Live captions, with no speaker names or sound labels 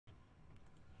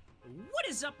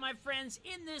is up, my friends?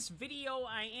 In this video,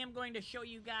 I am going to show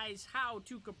you guys how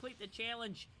to complete the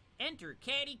challenge. Enter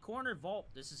Catty Corner Vault.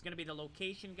 This is going to be the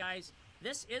location, guys.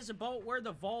 This is about where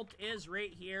the vault is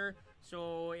right here.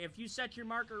 So if you set your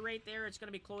marker right there, it's going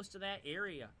to be close to that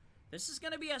area. This is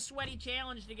going to be a sweaty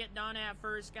challenge to get done at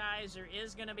first, guys. There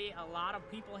is going to be a lot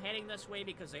of people heading this way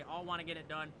because they all want to get it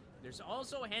done. There's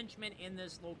also henchmen in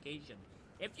this location.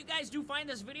 If you guys do find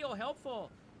this video helpful,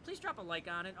 please drop a like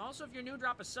on it. Also, if you're new,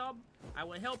 drop a sub. I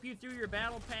will help you through your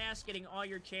battle pass, getting all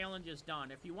your challenges done.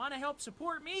 If you want to help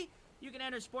support me, you can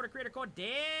enter supporter creator code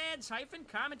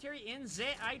DADS-commentary in the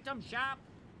item shop,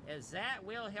 as that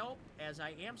will help, as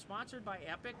I am sponsored by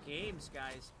Epic Games,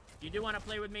 guys. If you do want to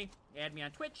play with me, add me on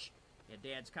Twitch. Get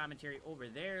Dad's commentary over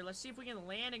there. Let's see if we can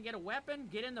land and get a weapon,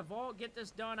 get in the vault, get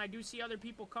this done. I do see other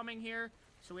people coming here,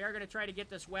 so we are going to try to get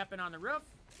this weapon on the roof.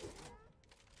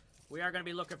 We are going to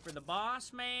be looking for the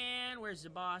boss man. Where's the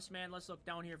boss man? Let's look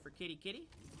down here for Kitty.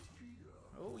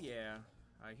 Oh, yeah.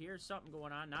 I hear something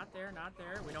going on. Not there, not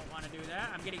there. We don't want to do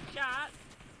that. I'm getting shot.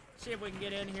 See if we can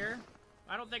get in here.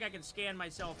 I don't think I can scan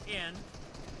myself in.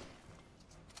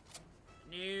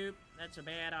 Nope. That's a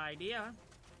bad idea.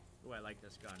 Oh, I like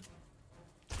this gun.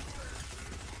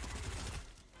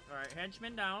 Alright,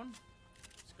 henchman down.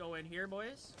 Let's go in here,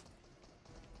 boys.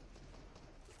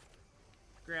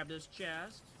 Grab this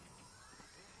chest.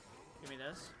 Give me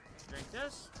this. Drink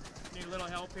this. Need a little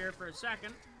help here for a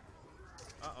second.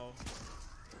 Uh-oh.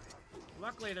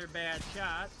 Luckily, they're bad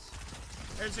shots.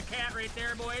 There's a cat right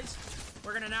there, boys.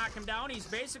 We're gonna knock him down. He's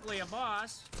basically a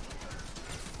boss.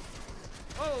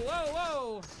 Whoa, whoa,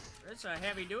 whoa! That's a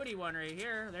heavy-duty one right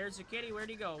here. There's the kitty. Where'd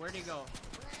he go? Where'd he go?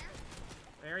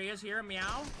 There he is. Hear him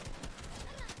meow.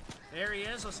 There he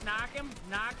is. Let's knock him.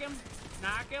 Knock him.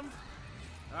 Knock him.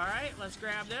 Alright, let's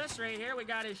grab this right here. We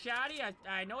got his shotty.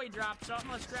 I know he dropped something.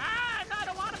 Let's grab. Ah! I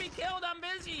don't want to be killed. I'm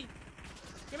busy.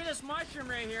 Give me this mushroom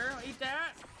right here. Eat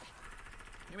that.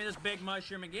 Give me this big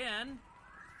mushroom again.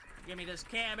 Give me this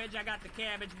cabbage. I got the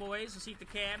cabbage, boys. Let's eat the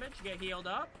cabbage. Get healed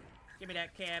up. Give me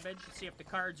that cabbage. Let's see if the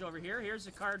card's over here. Here's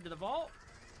the card to the vault.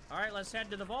 Alright, let's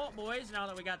head to the vault, boys, now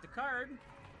that we got the card.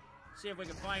 See if we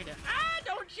can find it. Ah!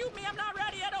 Don't shoot me. I'm not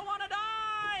ready. I don't want to die.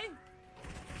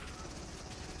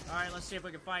 Alright, let's see if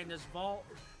we can find this vault.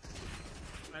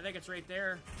 I think it's right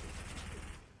there.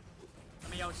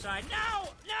 Let me outside. No!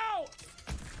 No!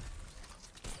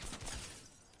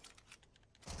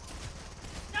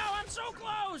 No, I'm so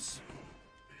close!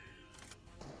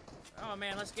 Oh,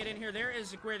 man, let's get in here. There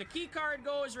is where the key card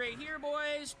goes right here,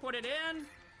 boys. Put it in.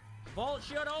 Vault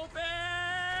should open!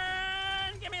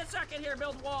 Give me a second here.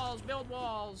 Build walls. Build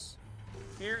walls.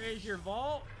 Here is your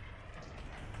vault.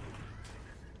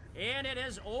 And it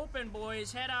is open,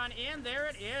 boys. Head on in. There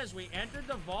it is. We entered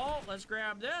the vault. Let's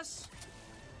grab this.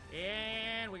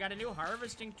 And we got a new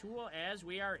harvesting tool as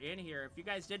we are in here. If you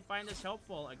guys did find this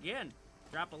helpful, again,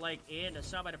 drop a like and a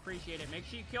sub. I'd appreciate it. Make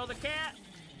sure you kill the cat.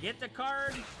 Get the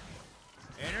card.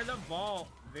 Enter the vault.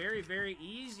 Very, very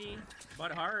easy,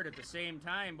 but hard at the same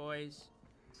time, boys.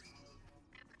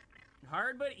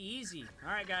 Hard, but easy.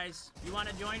 All right, guys. If you want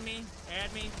to join me,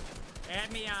 add me.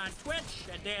 Add me on Twitch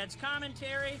at Dad's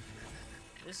Commentary.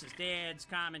 This is Dad's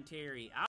Commentary.